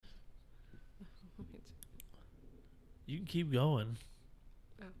You can keep going.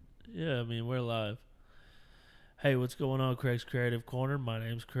 Oh. Yeah, I mean, we're live. Hey, what's going on, Craig's Creative Corner? My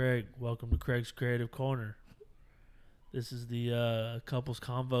name's Craig. Welcome to Craig's Creative Corner. This is the Couples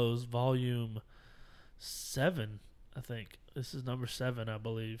Convos Volume 7, I think. This is number 7, I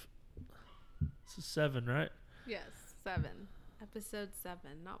believe. This is 7, right? Yes, 7. Episode 7,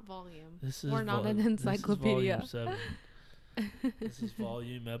 not volume. This is We're not an encyclopedia. This is Volume 7. This is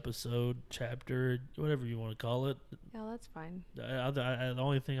volume, episode, chapter, whatever you want to call it. Yeah, that's fine. The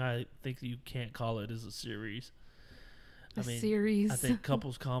only thing I think you can't call it is a series. Series. I think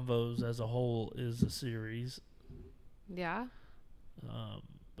Couples Convos as a whole is a series. Yeah.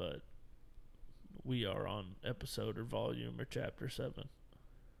 But we are on episode or volume or chapter 7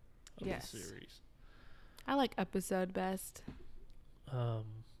 of Yes. the series. I like episode best. So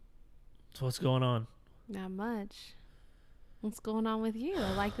what's going on? Not much. What's going on with you?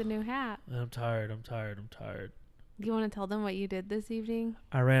 I like the new hat. I'm tired. Do you want to tell them what you did this evening?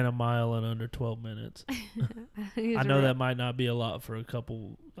 I ran a mile in under 12 minutes. I know that might not be a lot for a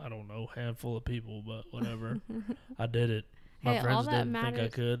couple, I don't know, handful of people, but whatever. I did it. My Hey, friends didn't think I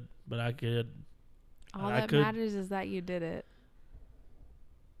could, but I could. All that matters is that you did it.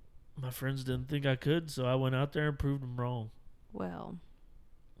 My friends didn't think I could, so I went out there and proved them wrong. Well.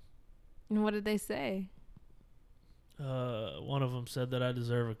 And what did they say? One of them said that I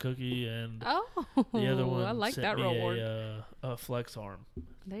deserve a cookie, and the other one I like sent that me reward. a flex arm.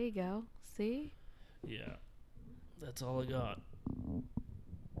 There you go. See? Yeah, that's all I got.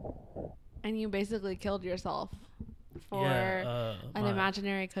 And you basically killed yourself for an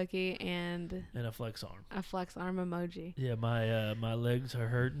imaginary cookie and a flex arm. A flex arm emoji. Yeah, my legs are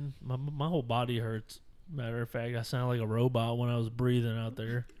hurting. My whole body hurts. Matter of fact, I sound like a robot when I was breathing out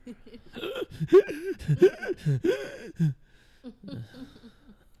there.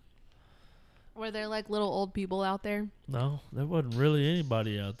 Were there like little old people out there? No, there wasn't really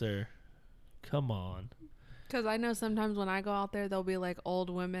anybody out there. Come on. Because I know sometimes when I go out there, there'll be like old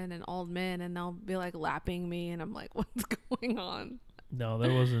women and old men, and they'll be like lapping me, and I'm like, what's going on? No,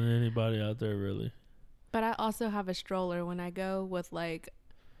 there wasn't anybody out there really. But I also have a stroller when I go with like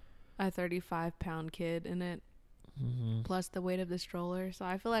a 35-pound kid in it, plus the weight of the stroller. So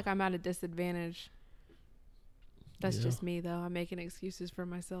I feel like I'm at a disadvantage. That's just me, though. I'm making excuses for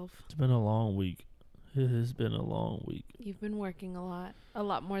myself. It's been a long week. It has been a long week. You've been working a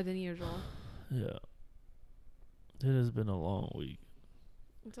lot more than usual. Yeah. It has been a long week.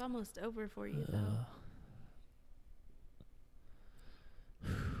 It's almost over for you, though.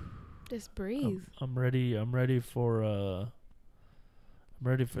 Just breathe. I'm ready. I'm ready for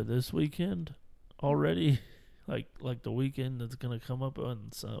this weekend already. like the weekend that's gonna come up,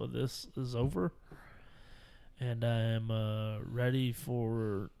 and so this is over. And I am ready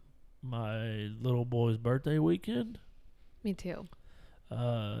for my little boy's birthday weekend. Me too.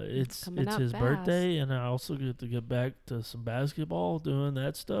 It's his birthday, and I also get to get back to some basketball, doing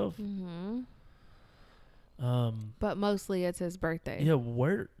that stuff. But mostly it's his birthday. Yeah,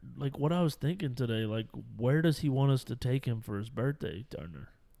 what I was thinking today, where does he want us to take him for his birthday, Turner?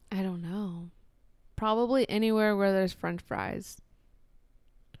 I don't know. Probably anywhere where there's French fries.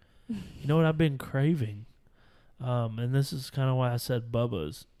 You know what I've been craving? And this is kind of why I said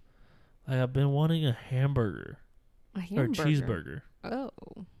Bubba's. I've been wanting a hamburger. Or cheeseburger. Oh.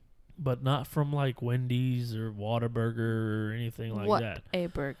 But not from Wendy's or Whataburger or anything like that. A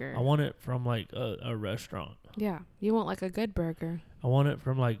burger? I want it from a restaurant. Yeah, you want a good burger. I want it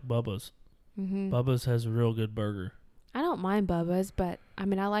from Bubba's. Bubba's has a real good burger. I don't mind Bubba's, but I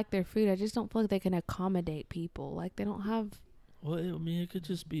like their food. I just don't feel like they can accommodate people. They don't have. Well, it could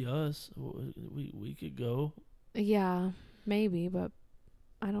just be us. We could go. Yeah, maybe, but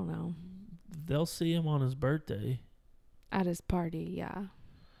I don't know. They'll see him on his birthday. At his party, yeah.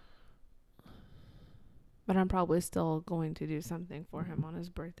 But I'm probably still going to do something for him on his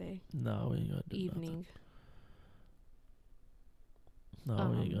birthday. No, we ain't gonna do evening. Nothing.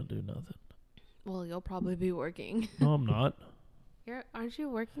 No, we ain't gonna do nothing. Well, you'll probably be working. No, I'm not. Aren't you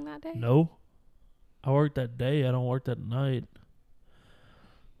working that day? No. I work that day. I don't work that night.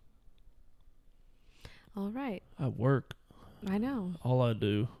 All right. I work. I know. All I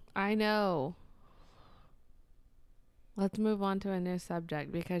do. I know. Let's move on to a new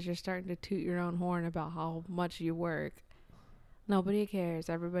subject because you're starting to toot your own horn about how much you work. Nobody cares.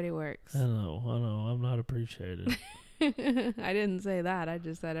 Everybody works. I know. I'm not appreciated. I didn't say that. I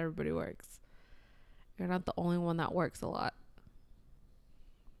just said everybody works. You're not the only one that works a lot.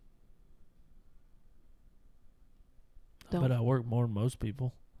 But I work more than most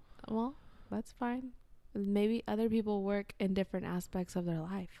people. Well, that's fine. Maybe other people work in different aspects of their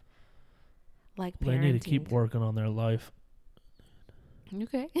life. like parenting. They need to keep working on their life.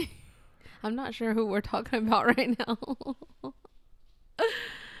 Okay. I'm not sure who we're talking about right now.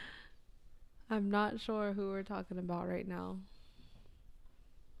 I'm not sure who we're talking about right now.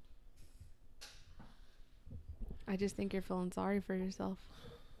 I just think you're feeling sorry for yourself.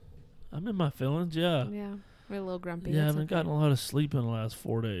 I'm in my feelings, yeah. Yeah. We're a little grumpy. Yeah, I It's haven't okay. gotten a lot of sleep in the last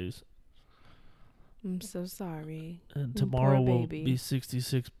 4 days. I'm so sorry. And Poor tomorrow will baby. be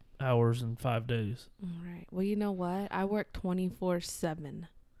 66 hours and 5 days. All right. Well, you know what? I work 24/7.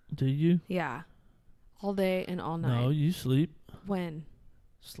 Do you? Yeah. All day and all night. No, you sleep. When?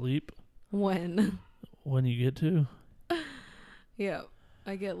 Sleep When? when you get to. Yeah.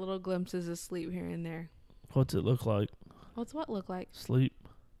 I get little glimpses of sleep here and there. What's it look like? What's what look like? Sleep.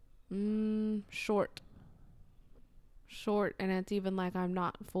 Short. Short, and it's even like I'm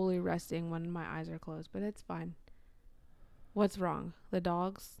not fully resting when my eyes are closed, but it's fine. What's wrong? The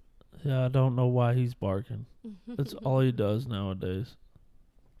dogs? Yeah, I don't know why he's barking. That's all he does nowadays.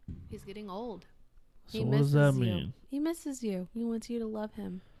 He's getting old. So He what does that misses you. mean? He misses you. He wants you to love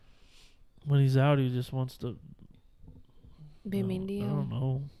him. When he's out, he just wants to Be mean to you. I don't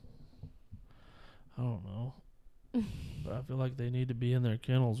know. But I feel like they need to be in their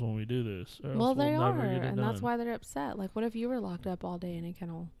kennels when we do this. Or Well, else they we'll are, never get it and done. that's why they're upset. Like, what if you were locked up all day in a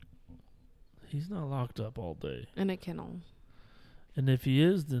kennel? He's not locked up all day. In a kennel. And if he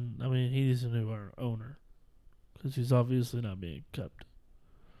is, then, I mean, he's a new owner. Because he's obviously not being kept.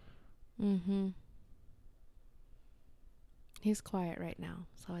 Mm-hmm. He's quiet right now,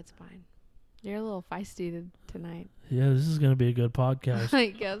 so it's fine. You're a little feisty tonight. Yeah, this is going to be a good podcast. I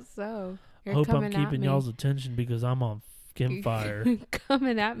guess so. You're I hope I'm coming at keeping me. y'all's attention because I'm on fucking fire.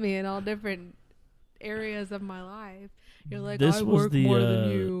 Coming at me in all different areas of my life. You're like, This I was work the, more than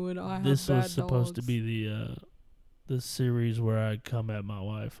you, and I have This bad was supposed to dogs. be the series where I come at my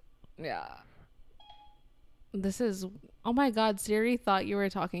wife. Yeah. This is... Oh my God, Siri thought you were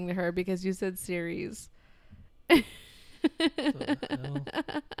talking to her because you said series. The hell?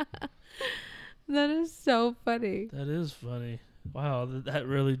 That is so funny. That is funny. Wow, that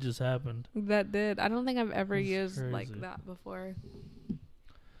really just happened. That did. I don't think I've ever That's used crazy. like that before.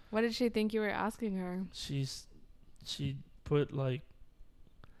 What did she think you were asking her? She put like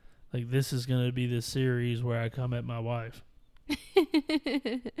this is gonna be the series where I come at my wife.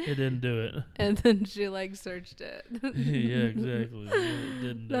 It didn't do it. And then she like searched it. Yeah, exactly. Yeah, it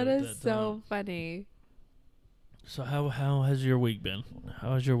didn't do That it is that so time. funny. So how has your week been?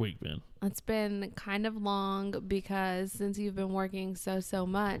 How has your week been? It's been kind of long because since you've been working so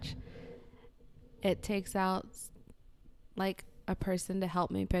much, it takes out like a person to help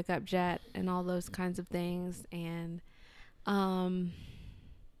me pick up Jet and all those kinds of things. And so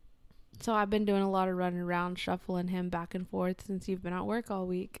I've been doing a lot of running around, shuffling him back and forth since you've been at work all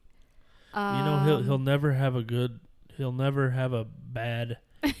week. You know, he'll never have a bad he'll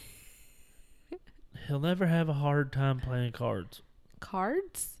never have a hard time playing cards.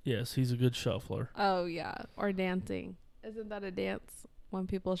 Cards? Yes, he's a good shuffler. Oh, yeah. Or dancing. Isn't that a dance when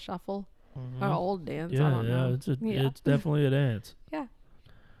people shuffle? Mhm. Or old dance? I Yeah, don't know. it's definitely a dance. Yeah.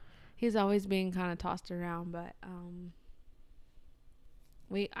 He's always being kind of tossed around, but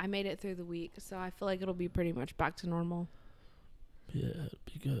I made it through the week, so I feel like it'll be pretty much back to normal. Yeah, it'd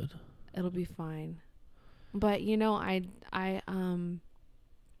be good. It'll be fine. But you know, I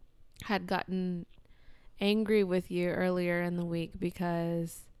had gotten angry with you earlier in the week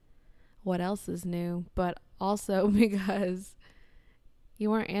because what else is new? But also because you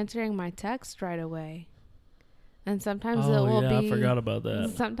weren't answering my text right away. And sometimes it will be... I forgot about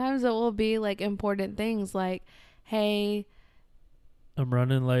that. Sometimes it will be like important things like, hey... I'm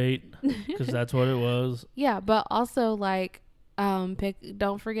running late because that's what it was. Yeah, but also like,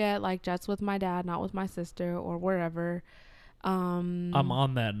 don't forget like Jet's with my dad, not with my sister or wherever. I'm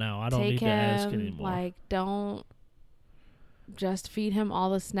on that now. I don't need to ask anymore. Like, don't just feed him all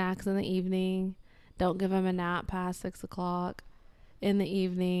the snacks in the evening. Don't give him a nap past 6:00 in the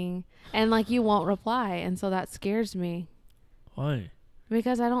evening. And like, you won't reply, and so that scares me. Why?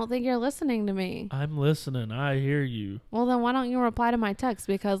 Because I don't think you're listening to me. I'm listening. I hear you. Well, then why don't you reply to my text?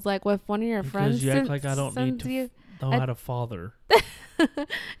 Because like, if one of your friends Because you act like I don't need sends to you, know how to father.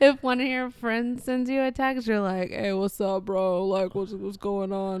 if one of your friends sends you a text, you're like, hey, what's up, bro? Like, what's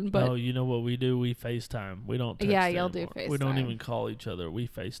going on? But No, you know what we do? We FaceTime. We don't text Yeah, you'll do anymore. We don't FaceTime. even call each other. We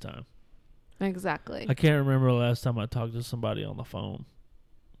FaceTime. Exactly. I can't remember the last time I talked to somebody on the phone.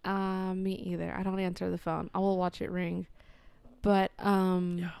 Me either. I don't answer the phone. I will watch it ring. But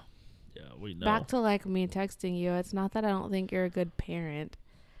Yeah, we know. back to like me texting you. It's not that I don't think you're a good parent.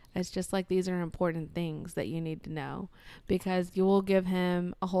 It's just like these are important things that you need to know, because you will give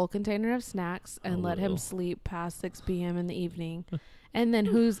him a whole container of snacks and let him sleep past 6 p.m. in the evening. And then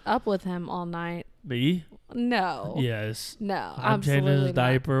who's up with him all night? Me? No. Yes. No. I'm changing his absolutely not.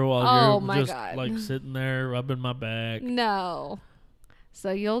 diaper while you're my just God. like sitting there rubbing my back. No.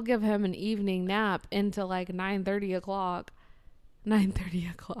 So you'll give him an evening nap into like 9:30 o'clock.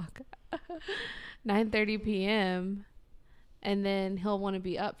 9:30 o'clock. 9:30 p.m. And then he'll want to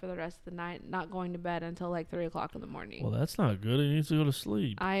be up for the rest of the night, not going to bed until like 3 o'clock in the morning. Well, that's not good. He needs to go to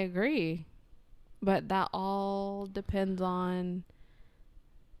sleep. I agree. But that all depends on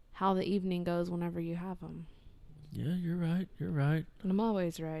how the evening goes whenever you have him. Yeah, you're right. You're right. And I'm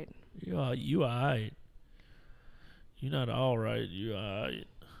always right. You all right. You're not all right. You all right.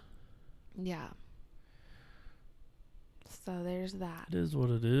 Yeah. So there's that. It is what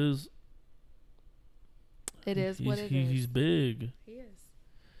it is. It is what it is. He's big. He is.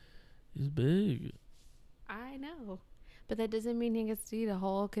 He's big. I know. But that doesn't mean he gets to eat a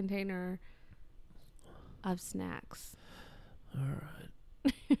whole container of snacks. All right.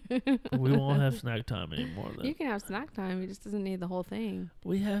 We won't have snack time anymore then. You can have snack time. He just doesn't need the whole thing.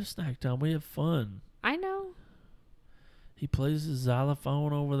 We have snack time. We have fun. I know. He plays his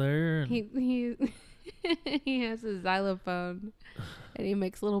xylophone over there. And He he has a xylophone and he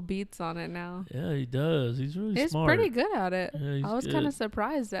makes little beats on it now. Yeah, he does. He's really He's smart. pretty good at it. Yeah, I was kind of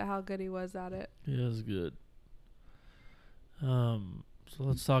surprised at how good he was at it. He is good. So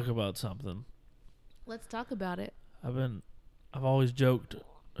let's talk about something. Let's talk about it. I've always joked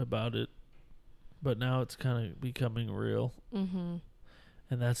about it, but now it's kind of becoming real. Mm-hmm.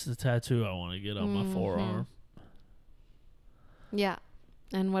 And that's the tattoo I want to get on my forearm. Yeah.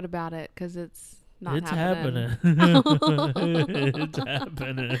 And what about it? Because it's not it's happening. It's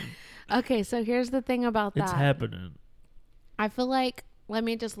happening. Okay, so here's the thing about that. It's happening. I feel like, let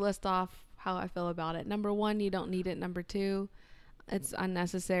me just list off how I feel about it. Number 1, you don't need it. Number 2, it's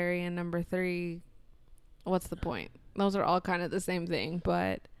unnecessary. And number 3, what's the point? Those are all kind of the same thing,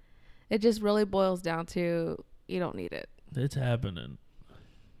 but it just really boils down to you don't need it. It's happening.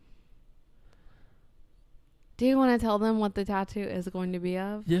 Do you want to tell them what the tattoo is going to be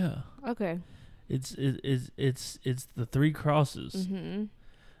of? Yeah. Okay. It's the 3 crosses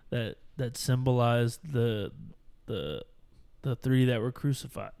that symbolize the 3 that were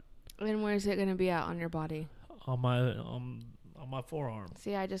crucified. And where's it going to be at on your body? On my forearm.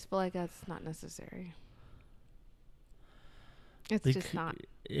 See, I just feel like that's not necessary. It's just not.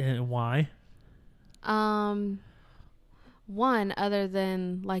 And why? One, other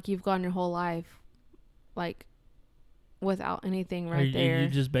than like you've gone your whole life like without anything right there. Are you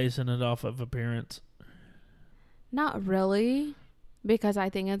just basing it off of appearance? Not really, because I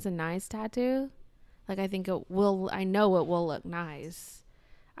think it's a nice tattoo. Like I know it will look nice.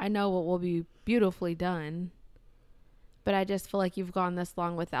 I know it will be beautifully done. But I just feel like you've gone this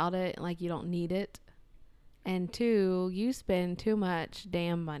long without it, like you don't need it. And 2, you spend too much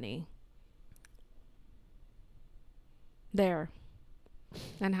damn money. There.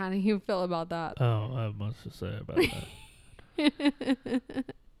 And how do you feel about that? Oh, I have much to say about that.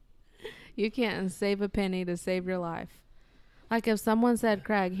 You can't save a penny to save your life. Like if someone said,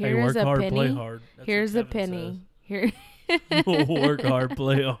 Craig, Hey, here's work a hard, penny. play hard. That's Here's a what Kevin penny. Here. says. Work hard,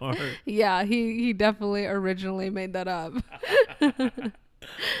 play hard. Yeah, he definitely originally made that up.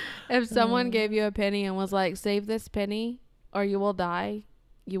 If someone gave you a penny and was like, save this penny or you will die,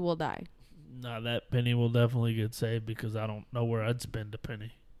 you will die. Nah, that penny will definitely get saved because I don't know where I'd spend a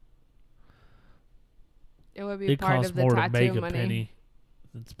penny. It would be part of the tattoo money. It costs more to make a penny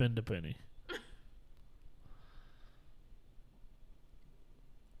than spend a penny.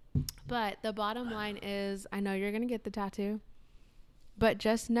 But the bottom line is, I know you're going to get the tattoo, but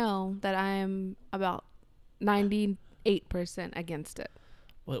just know that I am about 98% against it.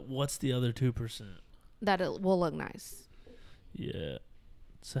 What's the other 2%? That it will look nice. Yeah.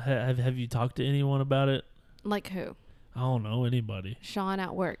 So have you talked to anyone about it? Like who? I don't know, anybody. Sean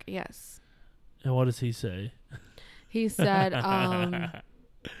at work, yes. And what does he say? He said,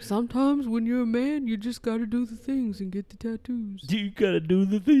 sometimes when you're a man, you just got to do the things and get the tattoos. You got to do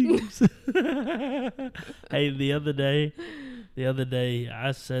the things. Hey, the other day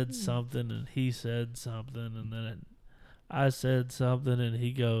I said something and he said something and then I said something and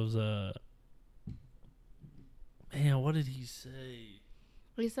he goes, man, what did he say?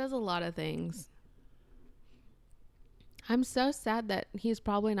 He says a lot of things. I'm so sad that he's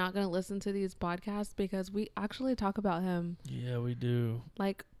probably not going to listen to these podcasts because we actually talk about him. Yeah, we do.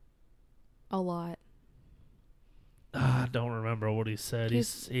 Like, a lot. I don't remember what he said.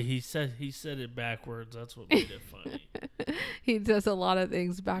 He said it backwards. That's what made it funny. He does a lot of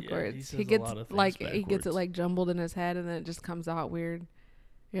things backwards. he gets a lot of things like backwards. he gets it like jumbled in his head, and then it just comes out weird.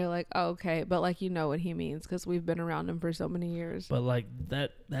 You're like, oh, okay, but like you know what he means because we've been around him for so many years. But like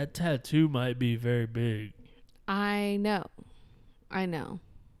that tattoo might be very big. I know.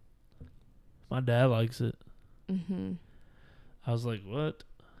 My dad likes it. Mhm. I was like, what?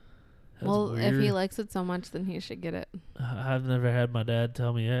 That's Well, weird. if he likes it so much, then he should get it. I've never had my dad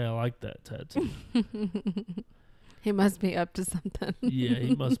tell me, hey, I like that tattoo. He must be up to something. Yeah,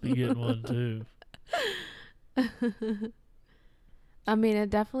 he must be getting one too. I mean, it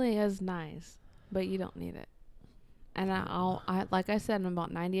definitely is nice, but you don't need it. And I like I said, I'm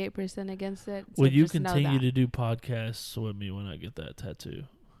about 98% against it. So Will you just know continue that. to do podcasts with me when I get that tattoo?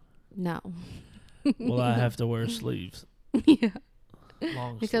 No. Will I have to wear sleeves? Yeah.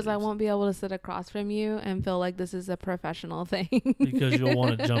 Long Because I sleeves? won't be able to sit across from you and feel like this is a professional thing. Because you'll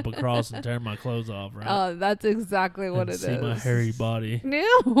want to jump across and tear my clothes off, right? Oh, that's exactly what and it is. see my hairy body.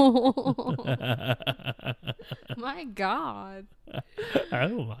 No. My God.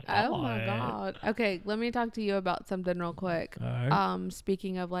 Oh my god. Oh my God. Okay, let me talk to you about something real quick. All right.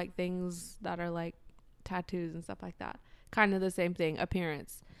 Speaking of like things that are like tattoos and stuff like that. Kind of the same thing,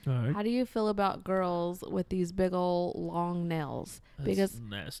 appearance. All right. How do you feel about girls with these big old long nails? That's Because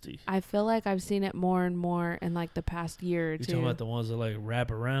nasty. I feel like I've seen it more and more in like the past year or You two. talking about the ones that like wrap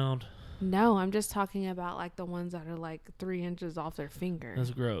around? No, I'm just talking about like the ones that are like 3 inches off their finger.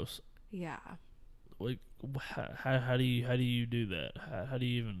 That's gross. Yeah. Like, how do you do that? How do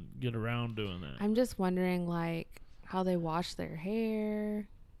you even get around doing that? I'm just wondering like how they wash their hair,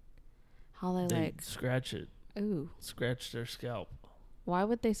 how they like scratch it. ooh. Scratch their scalp. Why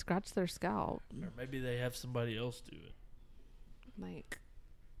would they scratch their scalp? Or maybe they have somebody else do it. Like,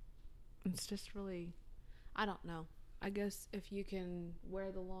 it's just really, I don't know. I guess if you can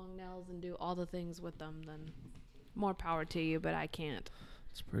wear the long nails and do all the things with them, then more power to you, but I can't.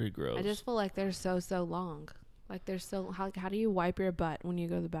 It's pretty gross. I just feel like they're so long. Like they're so, how do you wipe your butt when you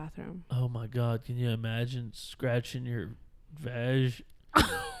go to the bathroom? Oh my God. Can you imagine scratching your vag?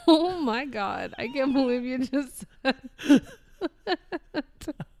 Oh my God. I can't believe you just said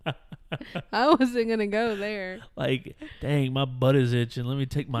I wasn't going to go there. Like, dang, my butt is itching. Let me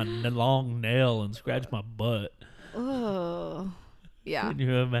take my long nail and scratch my butt. Oh, yeah. Can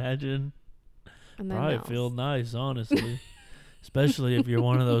you imagine? And then Probably nails. feel nice, honestly. Especially if you're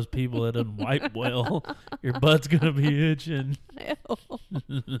one of those people that doesn't wipe well. Your butt's going to be itching.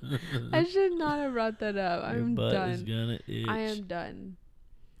 I should not have brought that up. Your I'm butt done. is going to itch. I am done.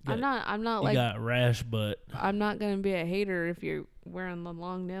 Got- I'm not You like got rash butt. I'm not gonna be a hater if you're wearing the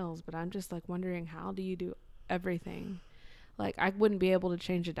long nails, but I'm just like wondering how do you do everything? Like I wouldn't be able to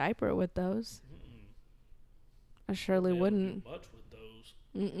change a diaper with those. I surely wouldn't. Much with those.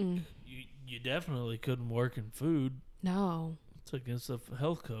 Mm-mm. You definitely couldn't work in food. No. It's against the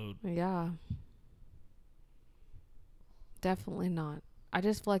health code. Yeah. Definitely not. I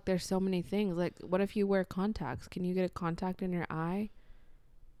just feel like there's so many things. Like, what if you wear contacts? Can you get a contact in your eye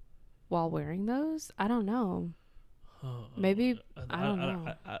while wearing those? I don't know. Maybe I don't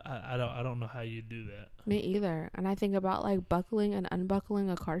know. I don't know how you do that. Me either. And I think about like buckling and unbuckling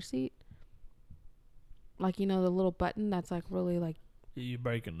a car seat. Like, you know, the little button that's like really like. You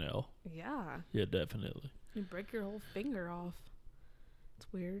break a nail. Yeah. Yeah, definitely. You break your whole finger off. It's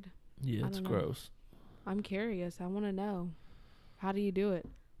weird. Yeah, I it's don't know. gross. I'm curious. I want to know. How do you do it?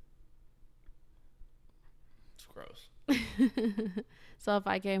 It's gross. So if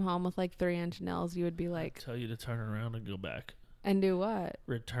I came home with like 3-inch nails, you would be like, Tell you to turn around and go back. and do what?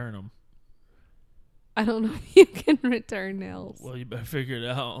 Return them. I don't know if you can return nails. Well, you better figure it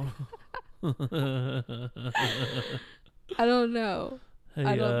out. I don't know. Hey,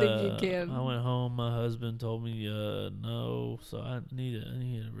 I don't think you can. I went home. My husband told me no, so I need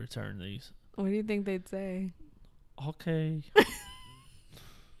to return these. What do you think they'd say? Okay.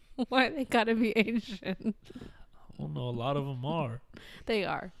 Why they gotta be Asian? I don't know. A lot of them are. They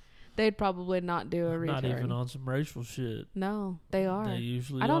are. They'd probably not do a return. Not even on some racial shit. No, they are. They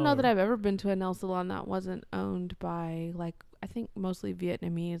usually I don't know that are. I've ever been to a nail salon that wasn't owned by like I think mostly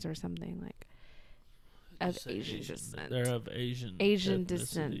Vietnamese or something like of Just say Asian descent. They're of Asian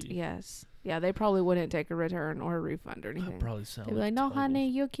descent. ethnicity. Yes. Yeah, they probably wouldn't take a return or a refund or I anything. probably sound They'd be like, "No, total honey,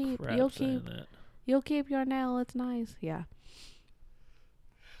 you'll crap saying that. keep your nail. It's nice." Yeah.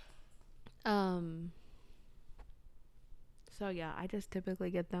 So yeah, I just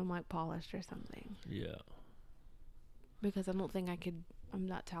typically get them like polished or something Yeah. because I don't think I'm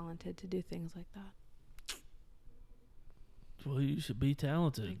not talented to do things like that. Well, you should be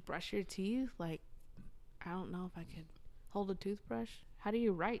talented. Like brush your teeth. Like, I don't know if I could hold a toothbrush. How do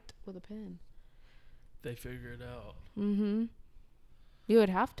you write with a pen? they figure it out. Mm-hmm. You would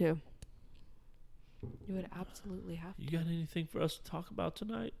have to. You would absolutely have to. You got anything for us to talk about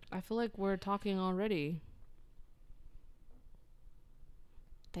tonight? I feel like we're talking already.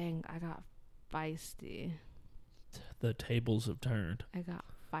 Dang, I got feisty. The tables have turned. I got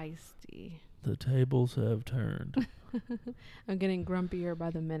feisty. The tables have turned. I'm getting grumpier by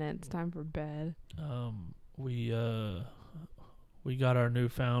the minute. It's time for bed. We got our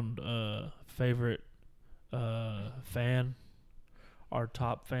newfound favorite fan, our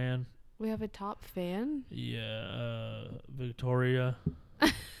top fan. We have a top fan? Yeah, Victoria.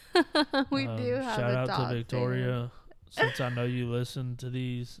 We do have shout a out top to Victoria. Since I know you listen to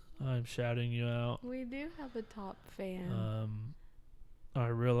these, I'm shouting you out. We do have a top fan. I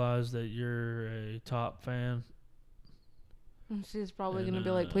realize that you're a top fan. She's probably going to be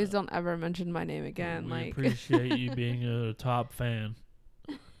like, please don't ever mention my name again. We like, appreciate you being a top fan.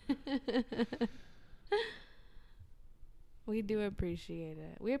 We do appreciate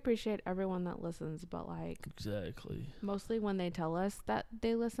it. We appreciate everyone that listens, but like, exactly. Mostly when they tell us that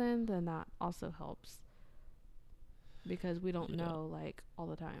they listen, then that also helps. Because we don't know, like, all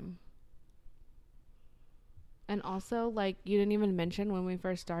the time. And also, like, you didn't even mention when we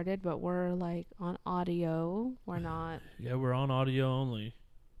first started, but we're, like, on audio. We're not. Yeah, we're on audio only.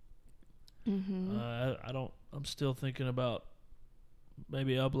 Mm-hmm. I'm still thinking about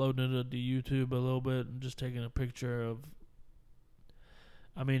maybe uploading it to YouTube a little bit and just taking a picture of.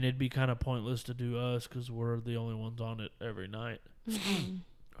 I mean, it'd be kind of pointless to do us because we're the only ones on it every night. Mm-hmm.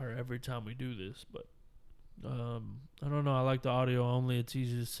 Or every time we do this, but. I don't know. I like the audio only. It's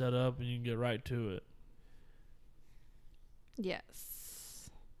easy to set up and you can get right to it.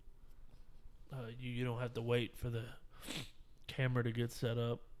 Yes. You don't have to wait for the camera to get set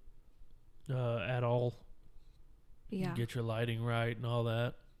up at all. Yeah. You get your lighting right and all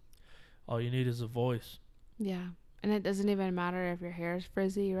that. All you need is a voice. Yeah. And it doesn't even matter if your hair is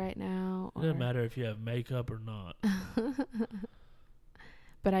frizzy right now. It doesn't matter if you have makeup or not.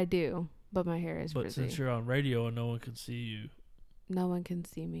 But I do. But my hair is frizzy. But since you're on radio and no one can see you. No one can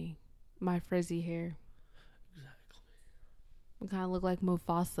see me. My frizzy hair. Exactly. I kind of look like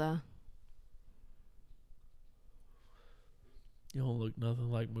Mufasa. You don't look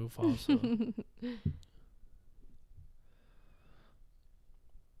nothing like Mufasa.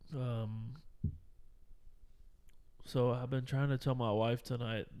 So I've been trying to tell my wife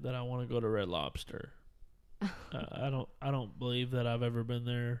tonight that I want to go to Red Lobster. I don't believe that I've ever been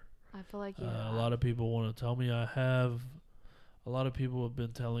there. I feel like a lot of people want to tell me I have. A lot of people have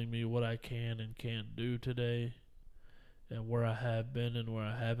been telling me what I can and can't do today, and where I have been and where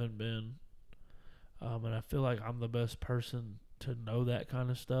I haven't been. And I feel like I'm the best person to know that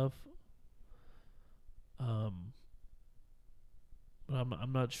kind of stuff. But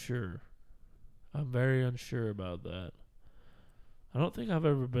I'm not sure. I'm very unsure about that. I don't think I've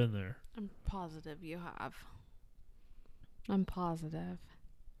ever been there. I'm positive you have. I'm positive.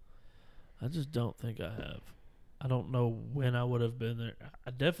 I just don't think I have. I don't know when I would have been there.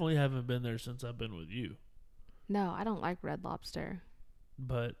 I definitely haven't been there since I've been with you. No, I don't like Red Lobster.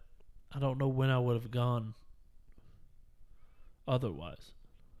 But I don't know when I would have gone otherwise.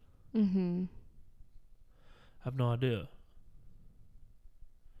 Mm-hmm. I have no idea.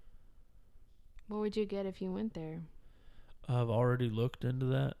 What would you get if you went there? I've already looked into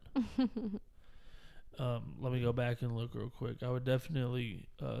that. Let me go back and look real quick. I would definitely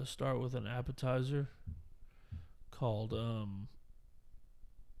start with an appetizer called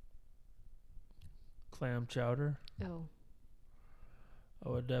clam chowder. Oh. I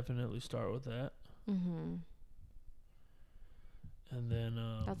would definitely start with that. Mm-hmm. And then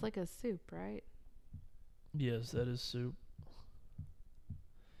that's like a soup, right? Yes, that is soup.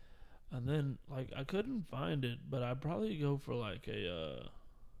 And then, like, I couldn't find it, but I'd probably go for like a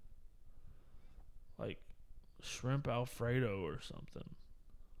like shrimp Alfredo or something.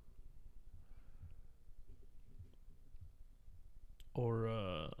 Or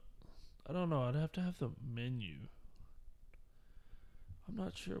I don't know, I'd have to have the menu. I'm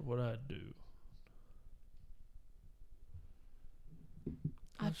not sure what I'd do.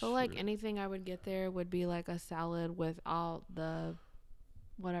 I feel like anything I would get there would be like a salad without the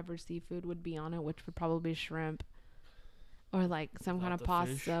whatever seafood would be on it, which would probably be shrimp. Or like some kind of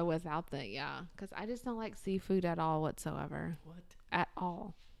pasta fish? Without the, because I just don't like seafood at all whatsoever. What? At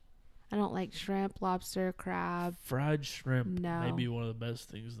all. I don't like shrimp, lobster, crab. Fried shrimp No. may be one of the best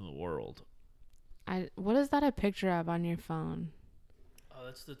things in the world. What is that a picture of on your phone? Oh,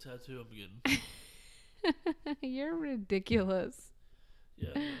 that's the tattoo I'm getting. You're ridiculous.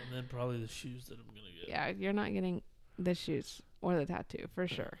 Yeah, and then probably the shoes that I'm going to get. Yeah, you're not getting the shoes. or the tattoo for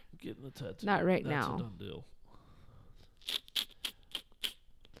sure. Getting the tattoo. Not right That's now. a done deal.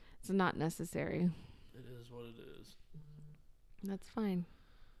 It's not necessary. It is what it is. That's fine.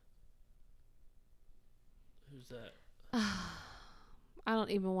 Who's that? I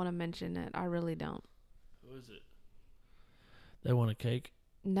don't even want to mention it. I really don't. Who is it? They want a cake?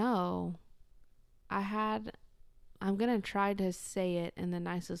 No. I'm going to try to say it in the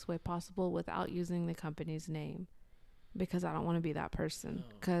nicest way possible without using the company's name, because I don't want to be that person,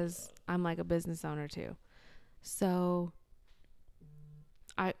 because I'm like a business owner too. So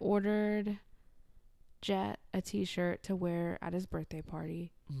I ordered Jet a t-shirt to wear at his birthday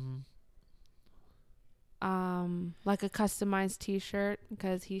party. Mm-hmm. Like a customized t-shirt,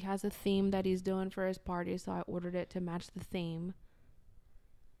 because he has a theme that he's doing for his party, so I ordered it to match the theme.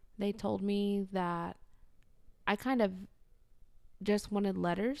 They told me that I kind of just wanted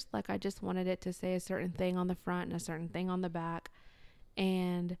letters, like I just wanted it to say a certain thing on the front and a certain thing on the back,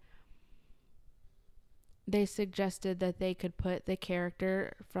 and they suggested that they could put the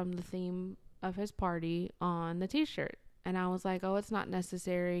character from the theme of his party on the t-shirt, and I was like, oh, it's not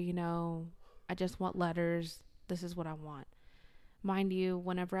necessary, you know, I just want letters. This is what I want. Mind you,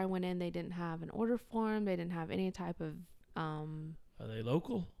 whenever I went in, they didn't have an order form. They didn't have any type of... Are they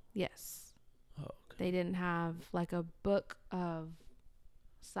local? Yes. Oh, okay. They didn't have like a book of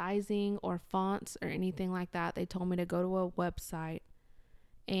sizing or fonts or anything like that. They told me to go to a website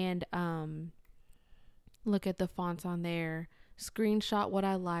and look at the fonts on there, screenshot what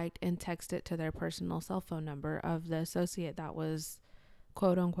I liked, and text it to their personal cell phone number of the associate that was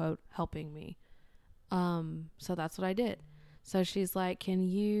quote unquote helping me. So that's what I did. So she's like, can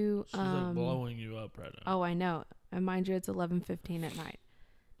you She's like blowing you up right now. Oh, I know. And mind you, it's 11:15 at night,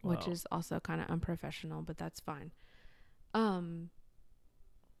 Wow. which is also kind of unprofessional, but that's fine.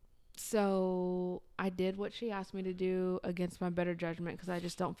 So I did what she asked me to do against my better judgment, because I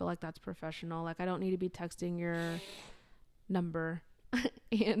just don't feel like that's professional. Like, I don't need to be texting your number.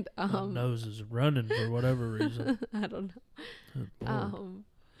 And my nose is running for whatever reason. I don't know.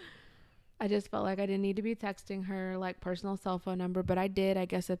 I just felt like I didn't need to be texting her like personal cell phone number, but I did. I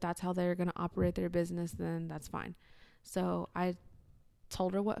guess if that's how they're going to operate their business, then that's fine. So I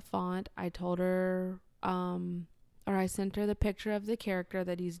told her what font. I told her, or I sent her the picture of the character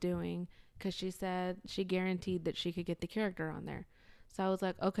that he's doing, because she said she guaranteed that she could get the character on there. So I was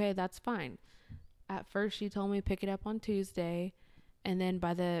like, okay, that's fine. At first, she told me pick it up on Tuesday. And then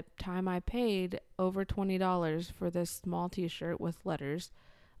by the time I paid over $20 for this small t-shirt with letters,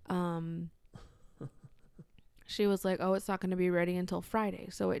 she was like, oh, it's not going to be ready until Friday.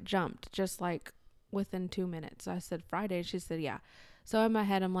 So it jumped just like within 2 minutes. I said Friday. She said, yeah. So in my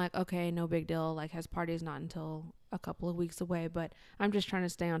head, I'm like, okay, no big deal. Like, his party's not until a couple of weeks away, but I'm just trying to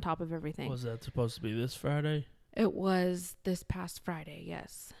stay on top of everything. Was that supposed to be this Friday? It was this past Friday,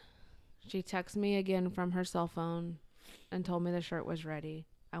 yes. She texted me again from her cell phone and told me the shirt was ready.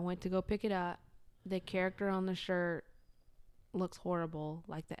 I went to go pick it up. The character on the shirt looks horrible.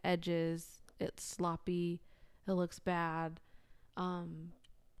 Like, the edges, it's sloppy. It looks bad.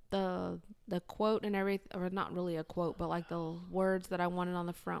 The quote and everything, or not really a quote, but like the words that I wanted on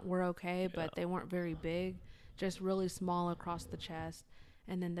the front were okay, but they weren't very big, just really small across the chest.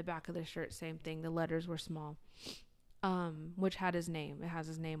 And then the back of the shirt, same thing. The letters were small, which had his name. It has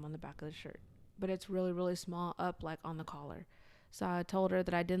his name on the back of the shirt, but it's really, really small up like on the collar. So I told her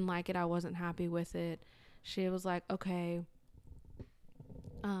that I didn't like it. I wasn't happy with it. She was like, okay,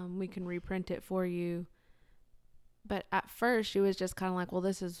 we can reprint it for you. But at first she was just kind of like, well,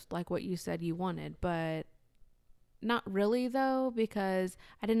 this is like what you said you wanted, but not really though, because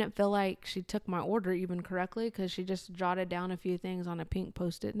I didn't feel like she took my order even correctly, because she just jotted down a few things on a pink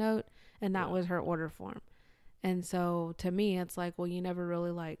Post-it note, and that was her order form. And so to me, it's like, well, you never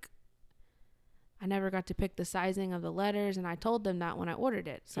really I never got to pick the sizing of the letters, and I told them that when I ordered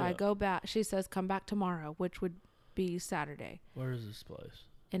it. So I go back. She says, come back tomorrow, which would be Saturday. Where is this place?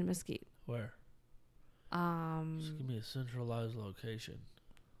 In Mesquite. Where? Just give me a centralized location.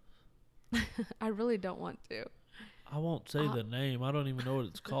 I really don't want to. I won't say the name. I don't even know what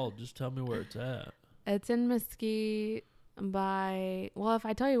it's called. Just tell me where it's at. It's in Mesquite well, if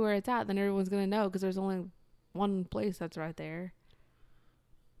I tell you where it's at, then everyone's going to know, because there's only one place that's right there.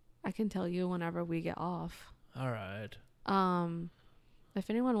 I can tell you whenever we get off. All right. If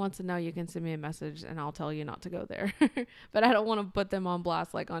anyone wants to know, you can send me a message and I'll tell you not to go there. But I don't want to put them on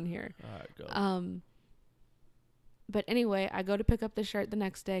blast like on here. All right, go. But anyway, I go to pick up the shirt the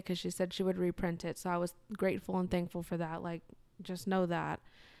next day, because she said she would reprint it. So I was grateful and thankful for that. Like, just know that.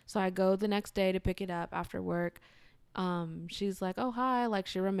 So I go the next day to pick it up after work. She's like, oh, hi. Like,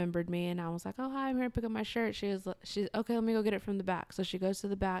 she remembered me. And I was like, oh, hi, I'm here to pick up my shirt. She's okay, let me go get it from the back. So she goes to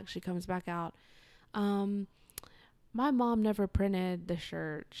the back. She comes back out. My mom never printed the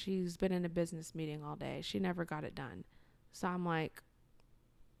shirt. She's been in a business meeting all day. She never got it done. So I'm like,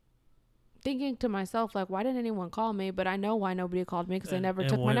 thinking to myself, like, why didn't anyone call me? But I know why nobody called me because they never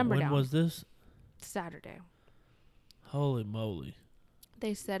took my number down. When was this? Saturday. Holy moly.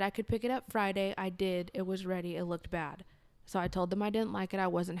 They said I could pick it up Friday. I did. It was ready. It looked bad. So I told them I didn't like it. I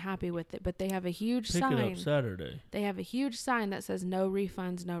wasn't happy with it. But they have a huge sign. Pick it up Saturday. They have a huge sign that says no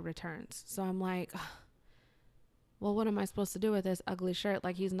refunds, no returns. So I'm like, well, what am I supposed to do with this ugly shirt?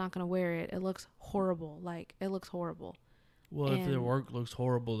 Like, he's not going to wear it. It looks horrible. Like, it looks horrible. Well, if their work looks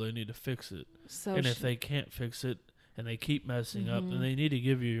horrible, they need to fix it. So and if they can't fix it and they keep messing up, then they need to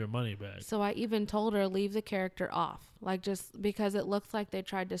give you your money back. So I even told her, leave the character off. Like, just because it looks like they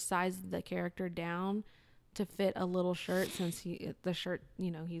tried to size the character down to fit a little shirt, since the shirt,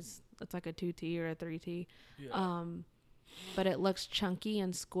 it's like a 2T or a 3T. Yeah. But it looks chunky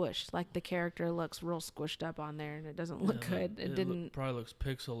and squished. Like, the character looks real squished up on there, and it doesn't look good. It probably looks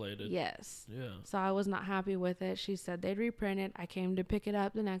pixelated. Yes. Yeah. So I was not happy with it. She said they'd reprint it. I came to pick it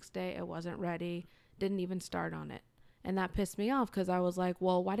up the next day. It wasn't ready. Didn't even start on it. And that pissed me off because I was like,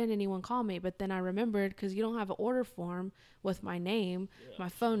 well, why didn't anyone call me? But then I remembered, because you don't have an order form with my name, my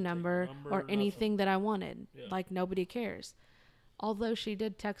phone number, or anything that I wanted. Yeah. Like, nobody cares. Although she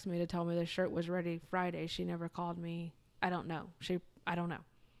did text me to tell me the shirt was ready Friday, she never called me. I don't know. I don't know.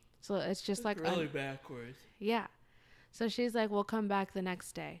 So it's just like really backwards. Yeah. So she's like, we'll come back the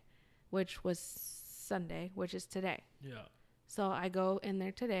next day, which was Sunday, which is today. Yeah. So I go in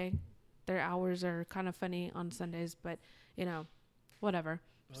there today. Their hours are kind of funny on Sundays, but, whatever.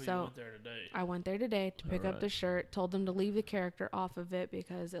 Oh, so you went there today. I went there today to pick up the shirt, told them to leave the character off of it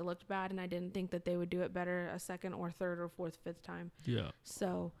because it looked bad, and I didn't think that they would do it better a second or third or fourth, fifth time. Yeah.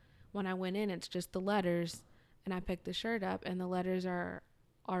 So when I went in, it's just the letters, and I picked the shirt up, and the letters are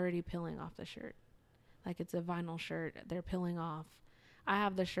already peeling off the shirt. Like, it's a vinyl shirt. They're peeling off. I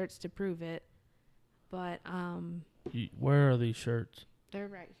have the shirts to prove it, but where are these shirts? They're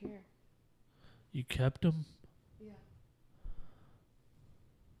right here. You kept them? Yeah.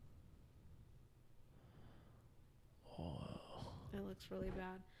 Oh. It looks really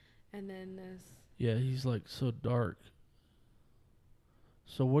bad. And then this. Yeah, he's like so dark.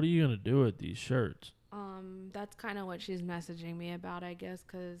 So what are you going to do with these shirts? That's kind of what she's messaging me about, I guess,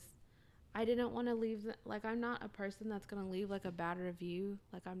 because I didn't want to leave. I'm not a person that's going to leave like a bad review.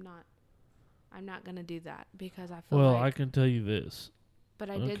 Like, I'm not going to do that because I feel Well, I can tell you this. But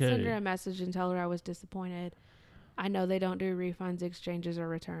I did send her a message and tell her I was disappointed. I know they don't do refunds, exchanges, or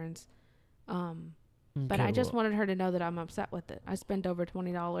returns. But I just wanted her to know that I'm upset with it. I spent over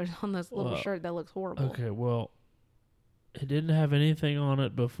 $20 on this little shirt that looks horrible. Okay, well, it didn't have anything on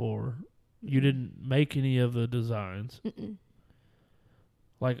it before. You didn't make any of the designs.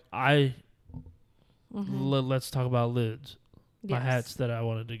 Like, let's talk about lids. Yes. My hats that I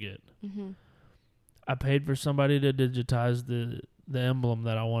wanted to get. Mm-hmm. I paid for somebody to digitize the emblem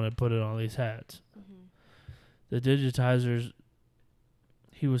that I wanted to put it on these hats. Mm-hmm. The digitizers,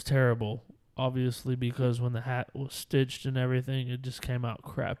 he was terrible, obviously, because when the hat was stitched and everything, it just came out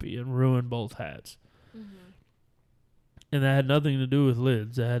crappy and ruined both hats. Mm-hmm. And that had nothing to do with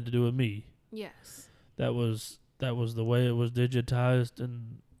lids. That had to do with me. Yes. That was the way it was digitized,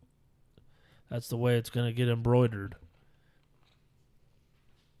 and that's the way it's going to get embroidered.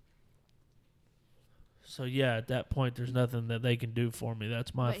 So, yeah, at that point, there's nothing that they can do for me.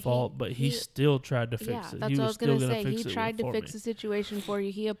 That's my fault. But he still tried to fix it. That's what I was going to say. He tried to fix the situation for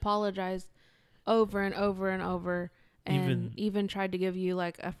you. He apologized over and over and over, and even tried to give you,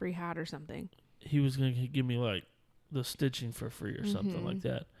 like, a free hat or something. He was going to give me, like, the stitching for free or something like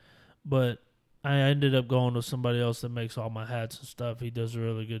that. But I ended up going to somebody else that makes all my hats and stuff. He does a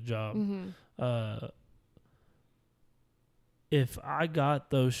really good job. Mm-hmm. If I got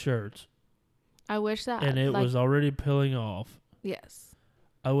those shirts, I wish that, and it was already peeling off. Yes.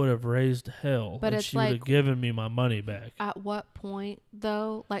 I would have raised hell, but she would have given me my money back. At what point,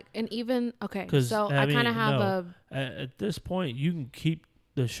 though? Like, and even so I kind of have at this point, you can keep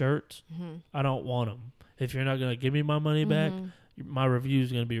the shirts. Mm-hmm. I don't want them. If you're not going to give me my money back, my review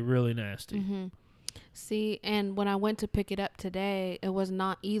is going to be really nasty. Mm-hmm. See, and when I went to pick it up today, it was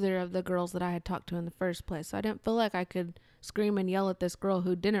not either of the girls that I had talked to in the first place. So I didn't feel like I could scream and yell at this girl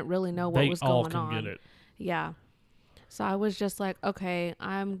who didn't really know what was going on. They all can get it. Yeah. So I was just like, okay,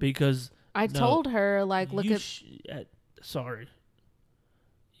 I told her, like, look at... sorry.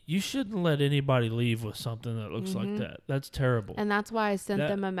 you shouldn't let anybody leave with something that looks like that. That's terrible. And that's why I sent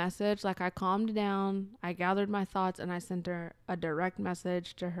them a message. Like, I calmed down, I gathered my thoughts, and I sent her a direct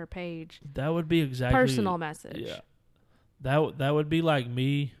message to her page. That would be exactly personal message. Yeah, that would be like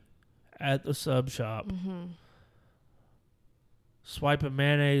me at the sub shop, swiping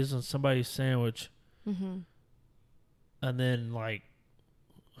mayonnaise on somebody's sandwich, and then like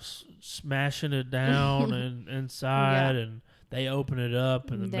smashing it down and inside, and they open it up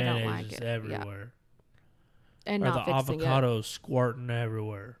and the they mayonnaise is everywhere. Yeah. And or not the fixing avocados squirting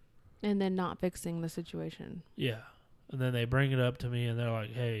everywhere. And then not fixing the situation. Yeah. And then they bring it up to me and they're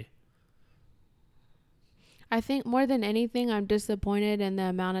like, hey. I think more than anything, I'm disappointed in the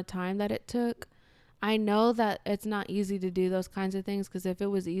amount of time that it took. I know that it's not easy to do those kinds of things, because if it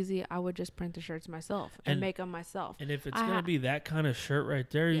was easy, I would just print the shirts myself and make them myself. And if it's going to be that kind of shirt right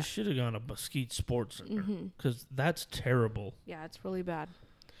there, you should have gone to Mesquite Sports Center, because that's terrible. Yeah, it's really bad.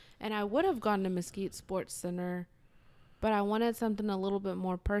 And I would have gone to Mesquite Sports Center, but I wanted something a little bit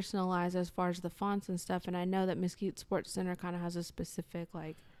more personalized as far as the fonts and stuff. And I know that Mesquite Sports Center kind of has a specific,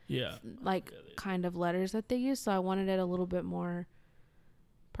 kind of letters that they use. So I wanted it a little bit more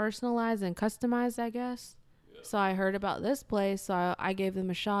personalized and customized, I guess. So I heard about this place, so I gave them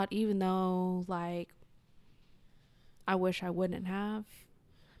a shot, even though I wish I wouldn't have,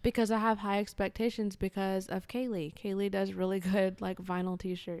 because I have high expectations because of Kaylee does really good vinyl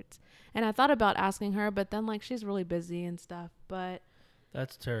t-shirts, and I thought about asking her, but then she's really busy and stuff. But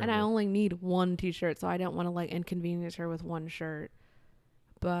that's terrible, and I only need one t-shirt, so I don't want to inconvenience her with one shirt.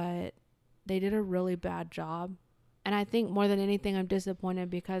 But they did a really bad job. And I think more than anything, I'm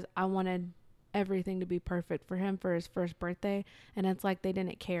disappointed because I wanted everything to be perfect for him for his first birthday. And it's they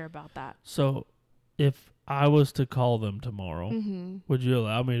didn't care about that. So if I was to call them tomorrow, would you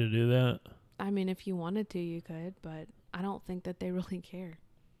allow me to do that? I mean, if you wanted to, you could. But I don't think that they really care.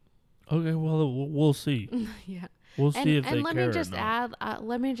 Okay, well, we'll see. Yeah. We'll see if they care. And let me just add,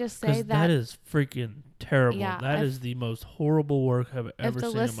 let me just say that is freaking terrible. Yeah, that is the most horrible work I've ever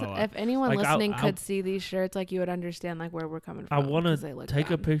seen in my life. If anyone listening could see these shirts, you would understand where we're coming from. I want to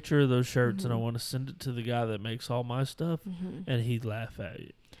take a picture of those shirts and I want to send it to the guy that makes all my stuff, and he'd laugh at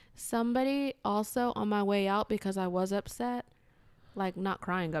you. Somebody also on my way out, because I was upset, not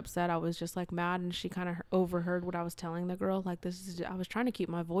crying upset, I was just mad, and she kind of overheard what I was telling the girl. I was trying to keep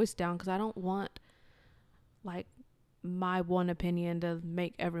my voice down because I don't want my one opinion to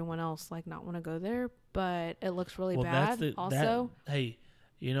make everyone else not want to go there, but it looks really bad. Hey,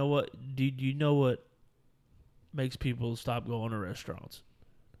 you know what? Do you know what makes people stop going to restaurants?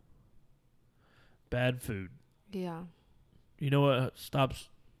 Bad food. Yeah. You know what stops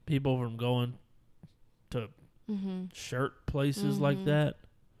people from going to shirt places like that?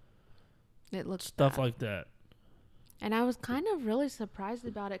 It looks stuff bad. Like that. And I was kind of really surprised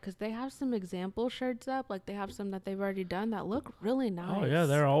about it because they have some example shirts up. They have some that they've already done that look really nice. Oh, yeah.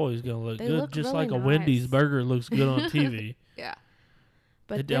 They're always going to look good. Just really like a Wendy's burger looks good on TV. Yeah.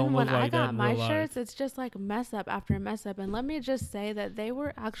 But then when I got my shirts, it's just mess up after mess up. And let me just say that they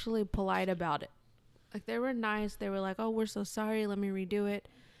were actually polite about it. They were nice. They were oh, we're so sorry. Let me redo it.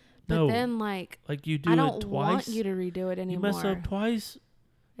 But then you do I don't it twice. Want you to redo it anymore. You mess up twice?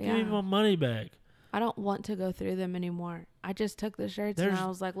 Yeah. Give me my money back. I don't want to go through them anymore. I just took the shirts and I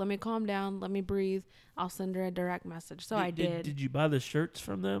was let me calm down. Let me breathe. I'll send her a direct message. So I did. Did you buy the shirts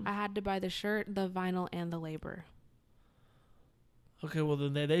from them? I had to buy the shirt, the vinyl, and the labor. Okay, well,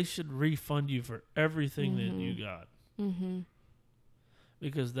 then they should refund you for everything that you got.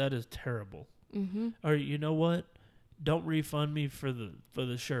 Because that is terrible. Or you know what? Don't refund me for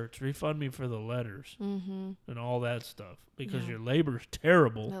the shirts. Refund me for the letters and all that stuff. Because your labor's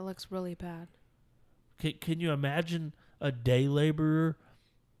terrible. That looks really bad. Can you imagine a day laborer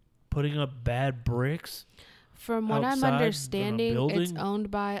putting up bad bricks? From what I'm understanding, it's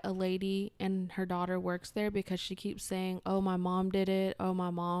owned by a lady and her daughter works there because she keeps saying, oh, my mom did it. Oh, my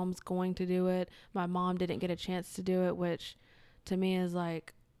mom's going to do it. My mom didn't get a chance to do it, which to me is I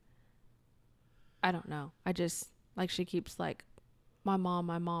don't know. I just, she keeps my mom,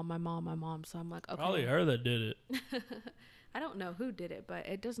 my mom, my mom, my mom. So I'm okay. Probably her that did it. I don't know who did it, but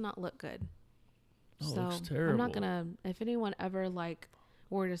it does not look good. Oh, so it looks terrible. I'm not gonna. If anyone ever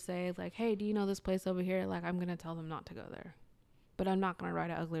were to say hey, do you know this place over here? I'm gonna tell them not to go there, but I'm not gonna write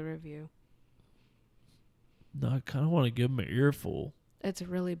an ugly review. No, I kind of want to give them an earful. It's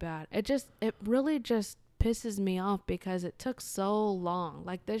really bad. It really just pisses me off because it took so long.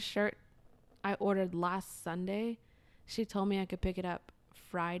 This shirt I ordered last Sunday. She told me I could pick it up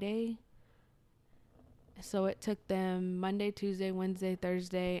Friday. So it took them Monday, Tuesday, Wednesday,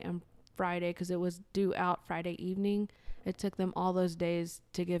 Thursday, and Friday because it was due out Friday evening. It took them all those days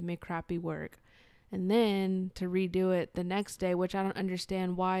to give me crappy work. And then to redo it the next day, which I don't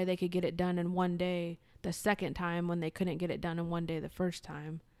understand why they could get it done in one day the second time when they couldn't get it done in one day the first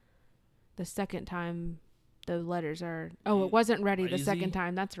time. The second time the letters are... Oh, it wasn't ready the second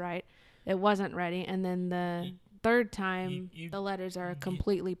time. That's right. It wasn't ready. And then the third time, the letters are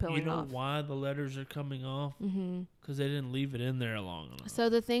completely peeling off. You know why the letters are coming off? Because they didn't leave it in there long enough. So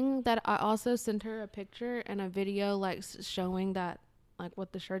the thing that I also sent her a picture and a video like showing that, like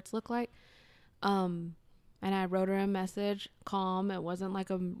what the shirts look like. And I wrote her a message, calm. It wasn't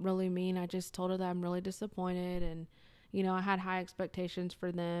like I'm really mean. I just told her that I'm really disappointed. And, you know, I had high expectations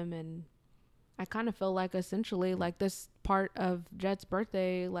for them. And I kind of feel like essentially like this part of Jet's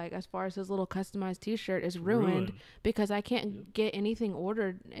birthday, like as far as his little customized t-shirt is ruined because I can't get anything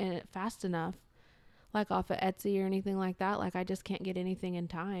ordered fast enough, like off of Etsy or anything like that. Like I just can't get anything in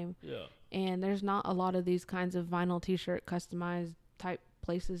time. Yeah. And there's not a lot of these kinds of vinyl t-shirt customized type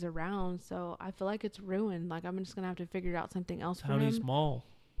places around. So I feel like it's ruined. Like I'm just going to have to figure out something else for him. Townies Mall.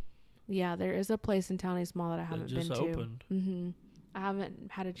 Yeah, there is a place in Townies Mall that I haven't been to. Opened. I haven't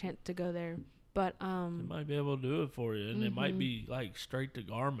had a chance to go there. But they might be able to do it for you, and it might be like straight to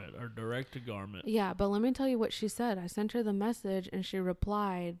garment or direct to garment. Yeah, but let me tell you what she said. I sent her the message, and she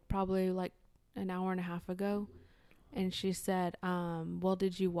replied probably like an hour and a half ago, and she said, "Well,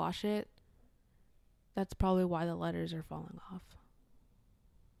 did you wash it? That's probably why the letters are falling off."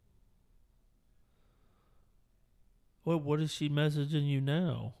 What is she messaging you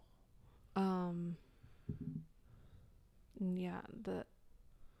now? Yeah,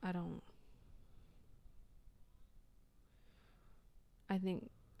 I don't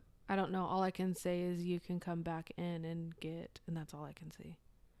know. All I can say is you can come back in and that's all I can say.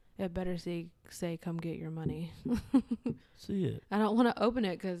 It better say come get your money. See it. I don't want to open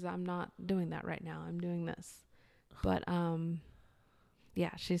it because I'm not doing that right now. I'm doing this. But,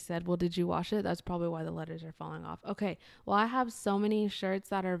 yeah, she said, well, did you wash it? That's probably why the letters are falling off. Okay. Well, I have so many shirts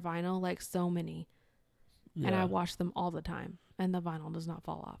that are vinyl, like so many. Yeah. And I wash them all the time. And the vinyl does not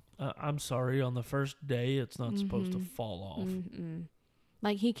fall off. I'm sorry. On the first day, it's not supposed to fall off.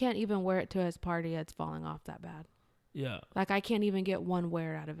 Like, he can't even wear it to his party. It's falling off that bad. Yeah. Like, I can't even get one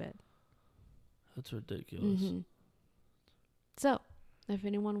wear out of it. That's ridiculous. So, if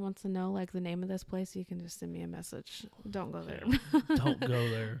anyone wants to know, like, the name of this place, you can just send me a message. Don't go there. Don't go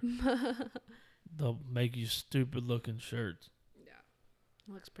there. They'll make you stupid-looking shirts. Yeah.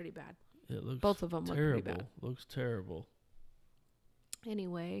 It looks pretty bad. It looks Both of them terrible. look pretty bad. Looks terrible.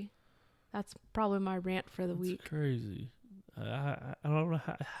 Anyway, that's probably my rant for the week. Crazy. I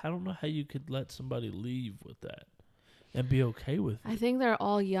don't know how you could let somebody leave with that and be okay with it. I think they're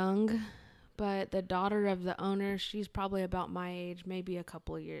all young, but the daughter of the owner, she's probably about my age, maybe a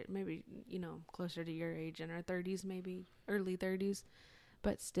couple of years, maybe, you know, closer to your age, in her 30s, maybe early 30s.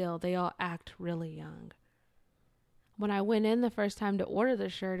 But still, they all act really young. When I went in the first time to order the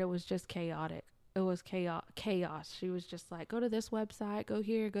shirt, it was just chaotic. It was chaos. She was just like, go to this website, go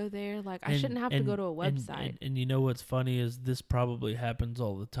here, go there. Like, I shouldn't have to go to a website. And you know what's funny is this probably happens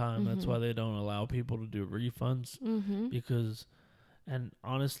all the time. That's why they don't allow people to do refunds. Because, and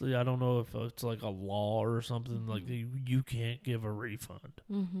honestly, I don't know if it's like a law or something. Like, you can't give a refund.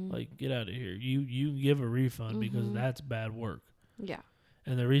 Like, get out of here. You can give a refund because that's bad work. Yeah.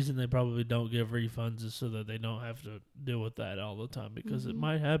 And the reason they probably don't give refunds is so that they don't have to deal with that all the time, because it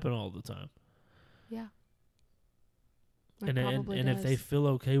might happen all the time. Yeah. And if they feel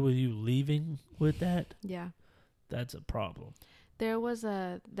okay with you leaving with that, that's a problem. They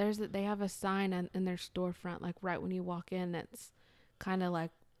have a sign in their storefront, like right when you walk in. It's kind of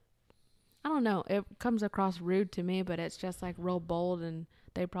like, I don't know, it comes across rude to me, but it's just like real bold, and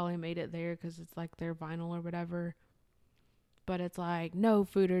they probably made it there because it's like their vinyl or whatever. But it's like, no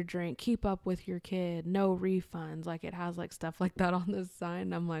food or drink, keep up with your kid, no refunds. Like, it has like stuff like that on the sign.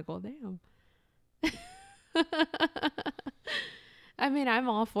 And I'm like, well, damn. I mean, I'm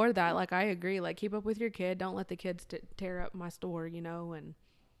all for that. Like, I agree. Like, keep up with your kid. Don't let the kids tear up my store, you know? And,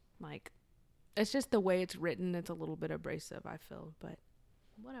 like, it's just the way it's written. It's a little bit abrasive, I feel. But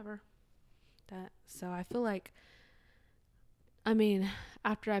whatever. So I feel like, I mean,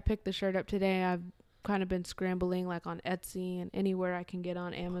 after I picked the shirt up today, I've kind of been scrambling, like, on Etsy and anywhere I can get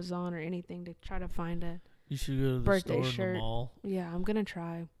on Amazon or anything to try to find a You should go to the birthday store shirt. in the mall. Yeah, I'm going to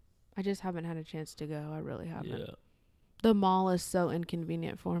try. I just haven't had a chance to go. I really haven't. Yeah. The mall is so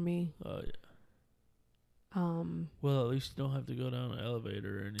inconvenient for me. Oh, yeah. Well, at least you don't have to go down an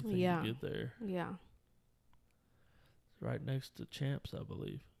elevator or anything to get there. Yeah. It's right next to Champs, I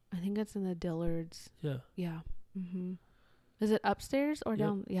believe. I think it's in the Dillards. Yeah. Yeah. Is it upstairs or Yep.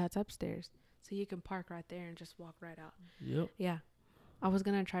 down? Yeah, it's upstairs. So you can park right there and just walk right out. Yep. Yeah. I was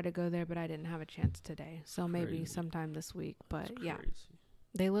going to try to go there, but I didn't have a chance today. So maybe Crazy. sometime this week. But That's yeah, crazy.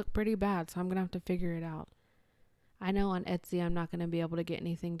 they look pretty bad. So I'm going to have to figure it out. I know on Etsy I'm not going to be able to get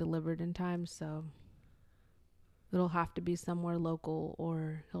anything delivered in time. So it'll have to be somewhere local,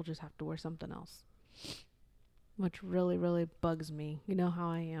 or he'll just have to wear something else. Which really, really bugs me. You know how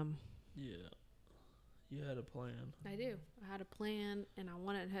I am. Yeah. You had a plan. I do. I had a plan, and I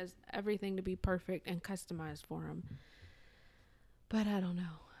wanted everything to be perfect and customized for him. But I don't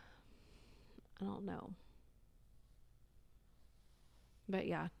know. But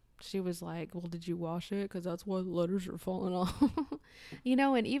yeah, she was like, well, did you wash it? Because that's why the letters are falling off. You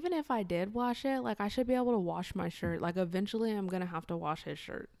know, and even if I did wash it, like, I should be able to wash my shirt. Like, eventually I'm going to have to wash his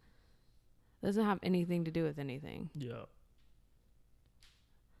shirt. Doesn't have anything to do with anything. Yeah.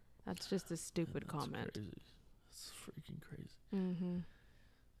 That's just a stupid comment. Crazy. It's freaking crazy. Mm-hmm.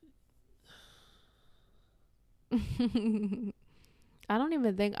 I don't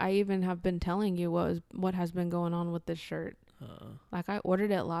even think I even have been telling you what has been going on with this shirt. Like, I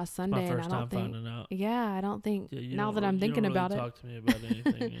ordered it last Sunday, My first and I don't time think. finding out. Yeah, I don't think. Yeah, now that I'm thinking about it, talk to me about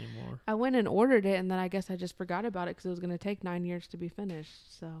anything anymore. I went and ordered it, and then I guess I just forgot about it because it was going to take 9 years to be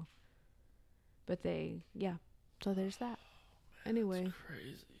finished. So, but so there's that. Anyway. That's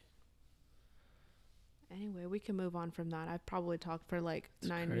crazy. Anyway, we can move on from that. I've probably talked for like It's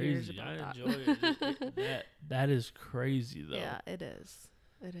 9 crazy. years about I that. enjoy it. That is crazy, though. Yeah, it is.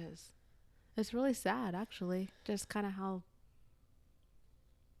 It is. It's really sad, actually. Just kind of how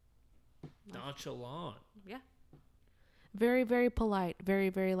Nonchalant. Yeah. Very, very polite. Very,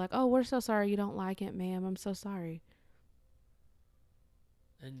 very like, oh, we're so sorry you don't like it, ma'am. I'm so sorry.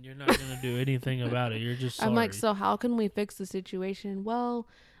 And you're not going to do anything about it. You're just sorry. I'm like, so how can we fix the situation? Well,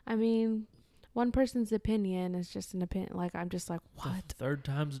 I mean, one person's opinion is just an opinion. Like, I'm just like, what? The third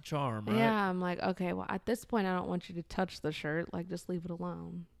time's a charm, right? Yeah, I'm like, okay, well, at this point, I don't want you to touch the shirt. Like, just leave it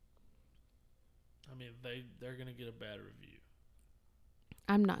alone. I mean, they're going to get a bad review.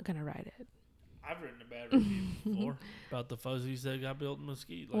 I'm not going to write it. I've written a bad review before about the fuzzies that got built in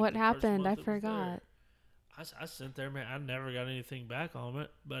Mesquite. Like, what the first happened? month I it was forgot. there. I sent there, man. I never got anything back on it,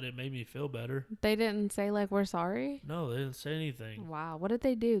 but it made me feel better. They didn't say, like, we're sorry? No, they didn't say anything. Wow. What did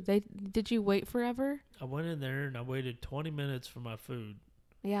they do? Did you wait forever? I went in there and I waited 20 minutes for my food.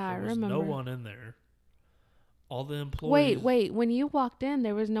 Yeah, I There was remember. no one in there. All the employees. Wait. When you walked in,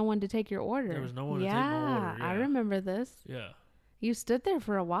 there was no one to take your order. There was no one to take my order. I Yeah. remember this. Yeah. You stood there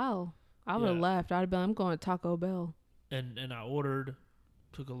for a while. I would have Yeah. left. I'd have been, I'm going to Taco Bell. And I ordered.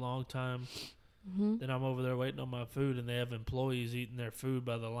 Took a long time. Mm-hmm. Then I'm over there waiting on my food, and they have employees eating their food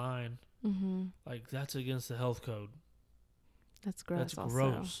by the line. Mm-hmm. Like, that's against the health code. That's gross. That's also.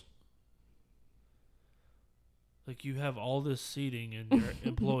 gross. Like, you have all this seating, and your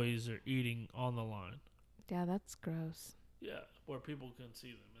employees are eating on the line. Yeah, that's gross. Yeah, where people can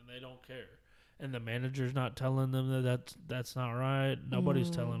see them, and they don't care. And the manager's not telling them that's not right. Nobody's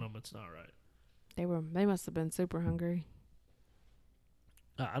telling them it's not right. They must have been super hungry.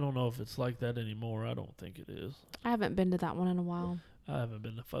 I don't know if it's like that anymore. I don't think it is. I haven't been to that one in a while. I haven't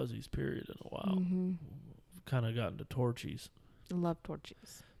been to Fuzzy's, period, in a while. Mm-hmm. Kind of gotten to Torchy's. I love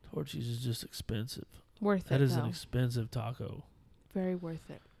Torchy's. Torchy's is just expensive. Worth it, That is though. an expensive taco. Very worth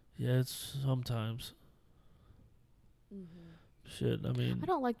it. Yeah, it's sometimes. Mm-hmm. Shit, I mean, I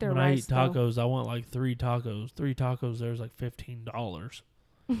don't like their when rice, I eat tacos, I want like 3 tacos. 3 tacos there's like $15.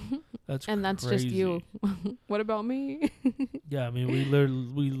 That's and that's crazy. just you. What about me? Yeah, I mean,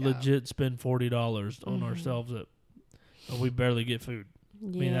 we legit spend $40 on ourselves, and we barely get food.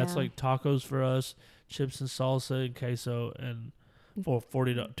 Yeah. I mean, that's like tacos for us, chips and salsa and queso, and for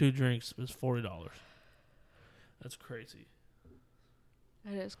 $40, 2 drinks is $40. That's crazy.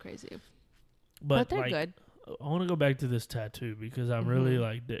 It is crazy. But they're like, good. I want to go back to this tattoo because I'm really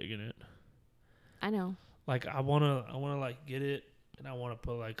like digging it. I know. Like, I wanna like get it, and I want to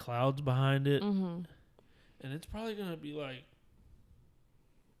put like clouds behind it, Mm-hmm. and it's probably gonna be like,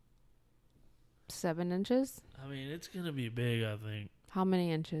 7 inches? I mean, it's gonna be big. I think How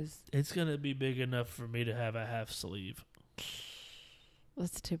many inches? it's gonna be big enough for me to have a half sleeve.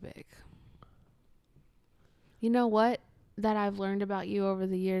 That's too big. You know what that I've learned about you over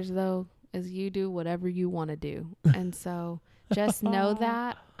the years, though, is you do whatever you want to do. And so just know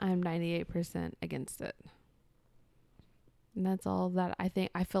that I'm 98% against it. And that's all that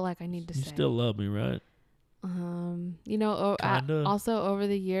I feel like I need to You say. still love me, right? You know, Kinda. also over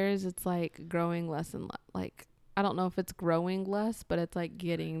the years, it's like growing less and less. Like, I don't know if it's growing less, but it's like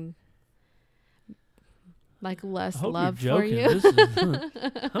getting like less I hope love you're for joking. you.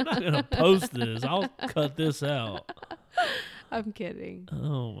 I'm not gonna post this. I'll cut this out. I'm kidding.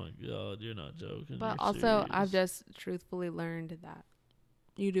 Oh my God, you're not joking. But You're also, serious. I've just truthfully learned that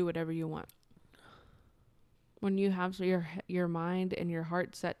you do whatever you want. When you have your mind and your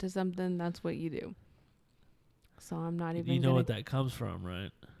heart set to something, that's what you do. So I'm not even. You know what that comes from,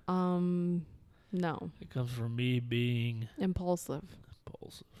 right? No. It comes from me being Impulsive.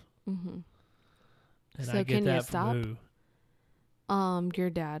 Mm-hmm. And So I get can that you stop? From Your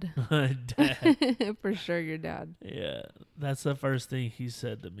dad. Dad. For sure, your dad. Yeah, that's the first thing he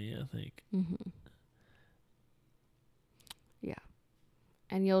said to me, I think. Mm-hmm. Yeah.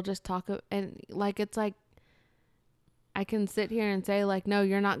 And you'll just talk, and like, it's like, I can sit here and say, like, no,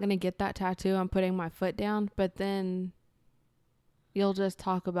 you're not going to get that tattoo. I'm putting my foot down. But then you'll just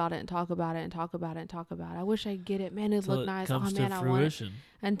talk about it and talk about it and talk about it and talk about it. I wish I could get it. Man, it looked nice. Oh, man, I want it.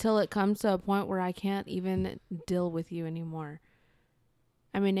 Until it comes to a point where I can't even deal with you anymore.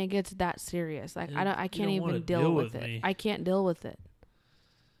 I mean, it gets that serious. Like, I can't even deal with it. I can't deal with it.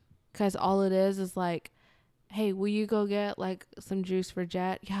 Because all it is like, hey, will you go get, like, some juice for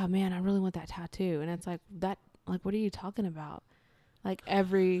Jet? Yeah, man, I really want that tattoo. And it's like, what are you talking about? Like,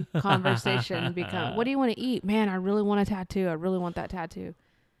 every conversation becomes, what do you want to eat? Man, I really want a tattoo. I really want that tattoo.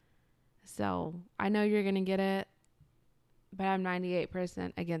 So, I know you're going to get it, but I'm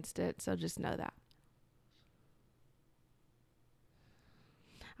 98% against it. So, just know that.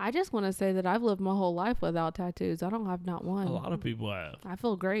 I just want to say that I've lived my whole life without tattoos. I don't have not one. A lot of people have. I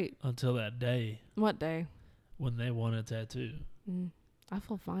feel great. Until that day. What day? When they want a tattoo. I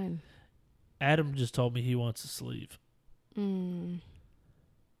feel fine. Adam just told me he wants a sleeve. He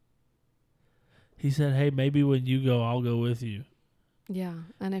said, hey, maybe when you go, I'll go with you. Yeah.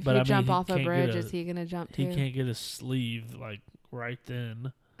 And if you jump off a bridge, is he going to jump too? He can't get a sleeve, like, right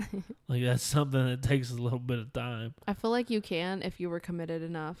then. Like, that's something that takes a little bit of time. I feel like you can if you were committed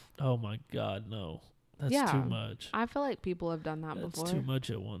enough. Oh, my God, no. That's too much. I feel like people have done that before. That's too much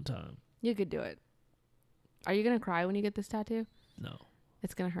at one time. You could do it. Are you going to cry when you get this tattoo? No.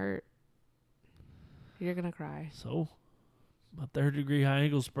 It's going to hurt. You're going to cry. So, my 3rd-degree high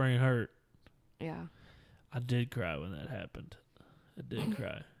ankle sprain hurt. Yeah. I did cry when that happened. I did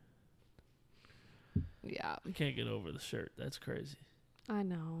cry. Yeah. I can't get over the shirt. That's crazy. I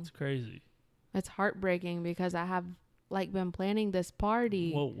know. It's crazy. It's heartbreaking because I have, like, been planning this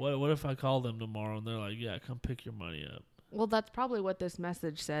party. Well, what if I call them tomorrow and they're like, yeah, come pick your money up? Well, that's probably what this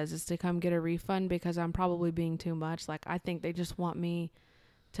message says, is to come get a refund, because I'm probably being too much. Like, I think they just want me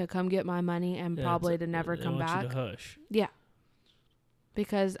to come get my money and probably to never come back. You to hush. Yeah.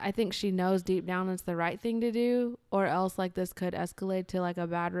 Because I think she knows deep down it's the right thing to do, or else, like, this could escalate to, like, a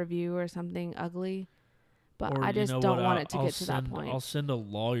bad review or something ugly. But I just don't want it to get to that point. I'll send a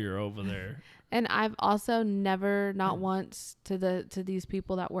lawyer over there. And I've also never, not once, to these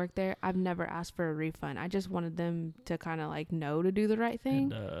people that work there, I've never asked for a refund. I just wanted them to kind of, like, know to do the right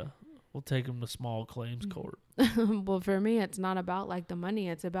thing. And we'll take him to small claims court. Well, for me, it's not about, like, the money.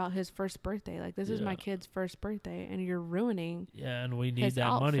 It's about his first birthday. Like, this is my kid's first birthday, and you're ruining and we need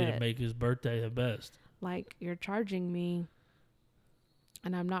that money to make his birthday the best. Like, you're charging me,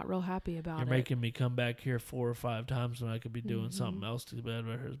 and I'm not real happy about it. You're making me come back here 4 or 5 times when I could be doing something else to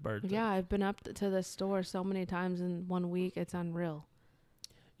better his birthday. Yeah, I've been up to the store so many times in 1 week. It's unreal.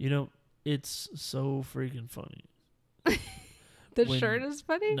 You know, it's so freaking funny. Shirt is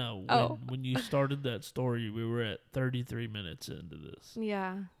funny? No. When you started that story, we were at 33 minutes into this.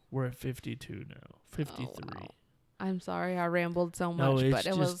 Yeah. We're at 52 now. 53. Oh, wow. I'm sorry I rambled so much, but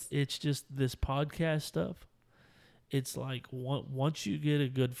it's just this podcast stuff. It's like once you get a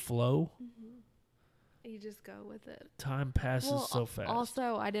good flow, you just go with it. Time passes so fast.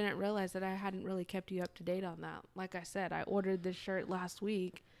 Also, I didn't realize that I hadn't really kept you up to date on that. Like I said, I ordered this shirt last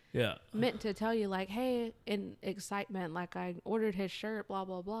week. Yeah. Meant to tell you, like, hey, in excitement, like, I ordered his shirt, blah,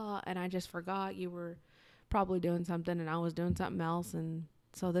 blah, blah. And I just forgot you were probably doing something and I was doing something else. And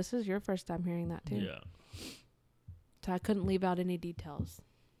so this is your first time hearing that too. Yeah. So I couldn't leave out any details.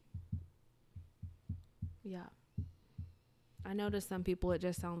 Yeah. I know to some people it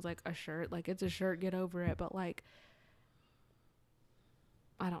just sounds like a shirt. Like, it's a shirt, get over it. But, like,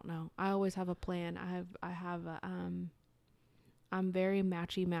 I don't know. I always have a plan. I'm very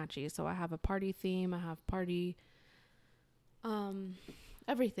matchy. So I have a party theme. I have party,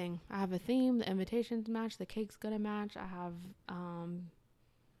 everything. I have a theme. The invitations match. The cake's gonna match. I have,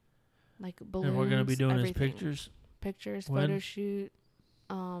 like, balloons. And we're gonna be doing his pictures. Pictures, photo shoot,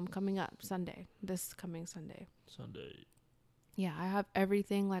 coming up this coming Sunday. Yeah, I have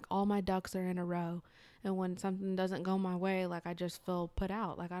everything, like, all my ducks are in a row. And when something doesn't go my way, like, I just feel put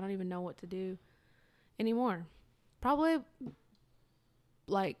out. Like, I don't even know what to do anymore. Probably,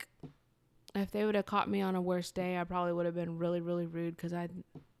 like, if they would have caught me on a worse day, I probably would have been really, really rude because I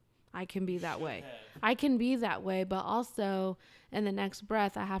can be that way. I can be that way, but also in the next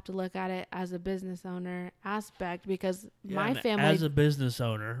breath, I have to look at it as a business owner aspect because my family. As a business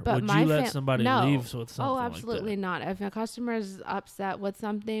owner, would you let somebody leave with something? Oh, absolutely not. If a customer is upset with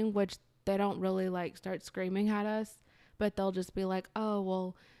something, which they don't really like start screaming at us, but they'll just be like, oh,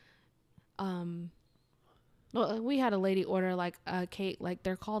 well, we had a lady order like a cake, like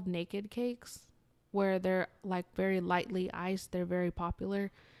they're called naked cakes, where they're like very lightly iced. They're very popular.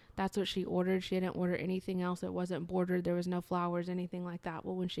 That's what she ordered. She didn't order anything else. It wasn't bordered. There was no flowers, anything like that.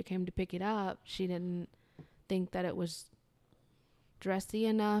 Well, when she came to pick it up, she didn't think that it was dressy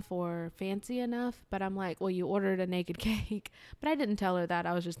enough or fancy enough. But I'm like, well, you ordered a naked cake. But I didn't tell her that.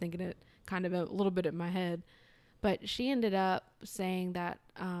 I was just thinking it kind of a little bit in my head. But she ended up saying that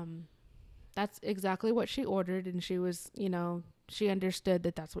that's exactly what she ordered. And she was, she understood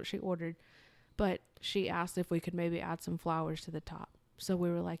that that's what she ordered. But she asked if we could maybe add some flowers to the top. So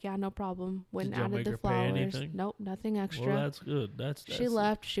we were like, yeah, no problem. Went and added the flowers. Nope, nothing extra. Well, that's good. That's she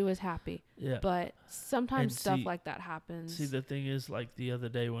left. She was happy. Yeah. But sometimes stuff like that happens. See, the thing is, like the other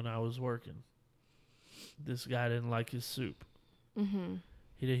day when I was working, this guy didn't like his soup. Mm-hmm.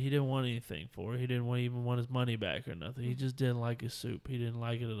 He didn't want anything for it. He didn't even want his money back or nothing. He just didn't like his soup. He didn't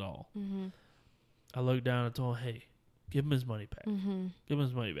like it at all. Mm-hmm. I looked down and told him, hey, give him his money back. Mm-hmm. Give him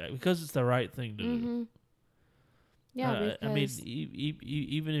his money back because it's the right thing to do. Yeah, I mean,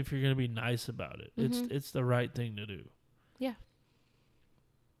 even if you're gonna be nice about it, it's the right thing to do. Yeah.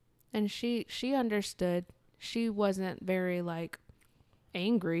 And she understood. She wasn't very like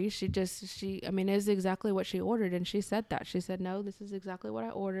angry. I mean, it is exactly what she ordered, and she said that. She said, "No, this is exactly what I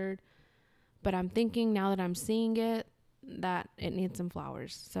ordered, but I'm thinking now that I'm seeing it that it needs some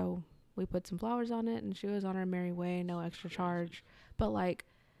flowers." So we put some flowers on it, and she was on her merry way, no extra charge. But like,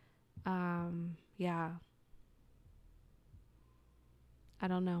 yeah. I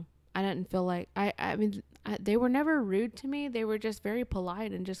don't know. I didn't feel like I mean they were never rude to me. They were just very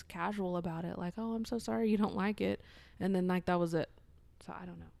polite and just casual about it. Like, oh, I'm so sorry you don't like it, and then like that was it. So I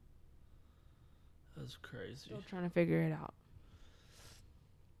don't know. That's crazy. Still trying to figure it out.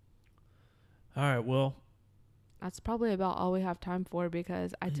 All right, well, that's probably about all we have time for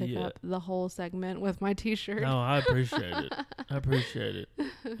because I took up the whole segment with my T-shirt. No, I appreciate it. I appreciate it.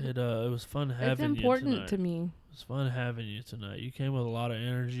 It was fun having you tonight. It's important to me. It was fun having you tonight. You came with a lot of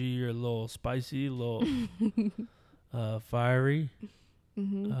energy. You're a little spicy, a little fiery.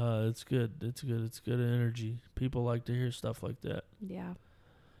 Mm-hmm. It's good. It's good. It's good energy. People like to hear stuff like that. Yeah.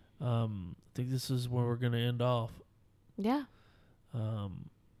 I think this is where we're gonna end off. Yeah.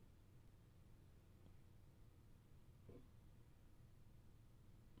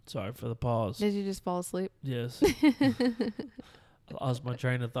 Sorry for the pause. Did you just fall asleep? Yes. I lost my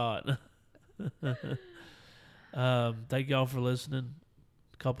train of thought. Thank y'all for listening.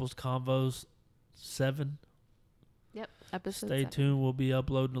 Couples Convos 7. Yep. Episode Stay 7. tuned. We'll be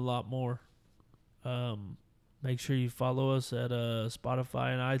uploading a lot more. Make sure you follow us at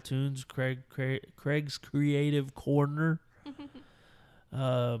Spotify and iTunes. Craig's Creative Corner.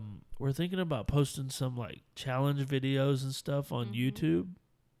 We're thinking about posting some like challenge videos and stuff on YouTube.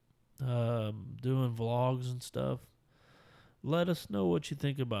 Doing vlogs and stuff. Let us know what you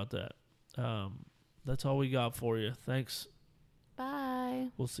think about that. That's all we got for you. Thanks. Bye.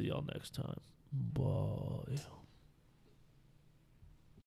 We'll see y'all next time. Bye.